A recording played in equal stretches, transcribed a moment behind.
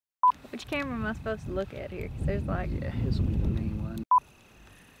Which camera am I supposed to look at here? Because there's like... Yeah, his will be the main one.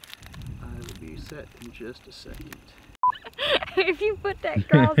 I will be set in just a second. If you put that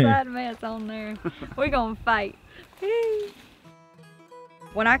cross-eyed mess on there, we're gonna fight.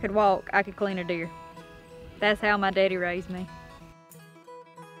 When I could walk, I could clean a deer. That's how my daddy raised me.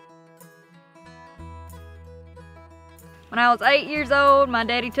 When I was 8 years old, my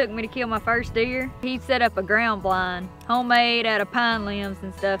daddy took me to kill my first deer. He set up a ground blind, homemade out of pine limbs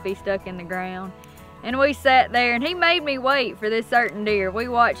and stuff he stuck in the ground. And we sat there and he made me wait for this certain deer. We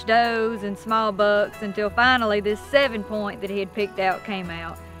watched does and small bucks until finally this 7-point that he had picked out came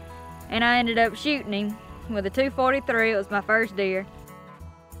out. And I ended up shooting him with a .243. It was my first deer.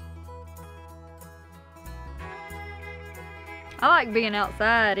 I like being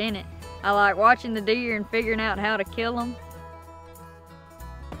outside in it. I like watching the deer and figuring out how to kill them.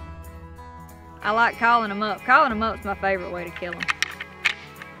 I like calling them up. Calling them up is my favorite way to kill them.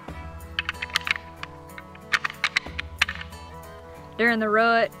 During the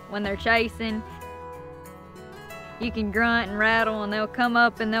rut, when they're chasing, you can grunt and rattle and they'll come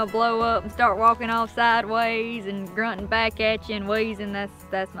up and they'll blow up and start walking off sideways and grunting back at you and wheezing.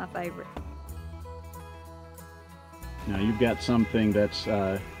 That's my favorite. Now you've got something that's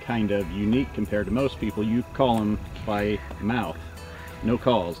kind of unique compared to most people. You call them by mouth, no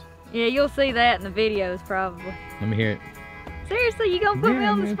calls. Yeah, you'll see that in the videos probably. Let me hear it. Seriously, you gonna put me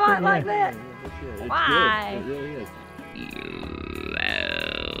on the spot like that? It's Why? good. It really is.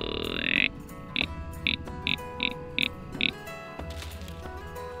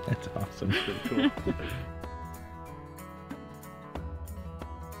 That's awesome. Pretty cool.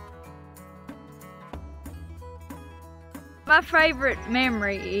 My favorite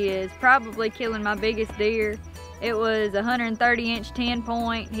memory is probably killing my biggest deer. It was a 130-inch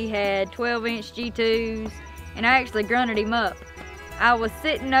 10-point. He had 12-inch G2s, and I actually grunted him up. I was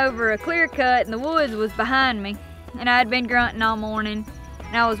sitting over a clear cut, and the woods was behind me, and I had been grunting all morning,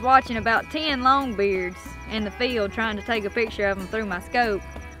 and I was watching about 10 longbeards in the field trying to take a picture of them through my scope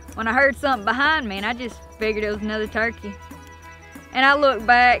when I heard something behind me, and I just figured it was another turkey. And I looked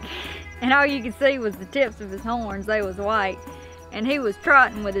back, and all you could see was the tips of his horns. They was white. And he was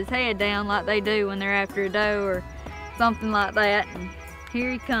trotting with his head down like they do when they're after a doe or something like that. And here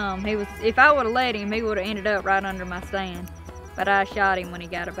he come. If I would have let him, he would have ended up right under my stand. But I shot him when he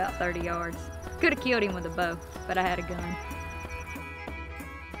got about 30 yards. Could have killed him with a bow, but I had a gun.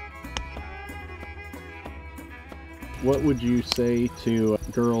 What would you say to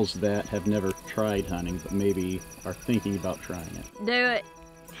girls that have never tried hunting but maybe are thinking about trying it? Do it.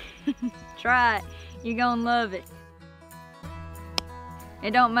 Try it. You're gonna love it. It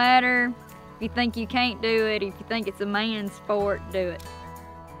don't matter if you think you can't do it, if you think it's a man's sport, do it.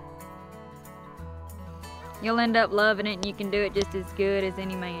 You'll end up loving it and you can do it just as good as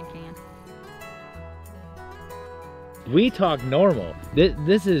any man can. We talk normal.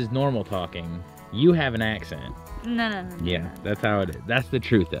 This is normal talking. You have an accent. No. Yeah, that's how it is. That's the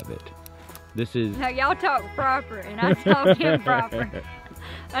truth of it. This is... Now y'all talk proper and I talk improper.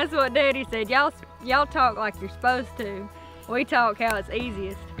 That's what Daddy said. Y'all talk like you're supposed to. We talk how it's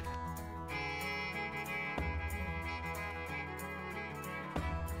easiest.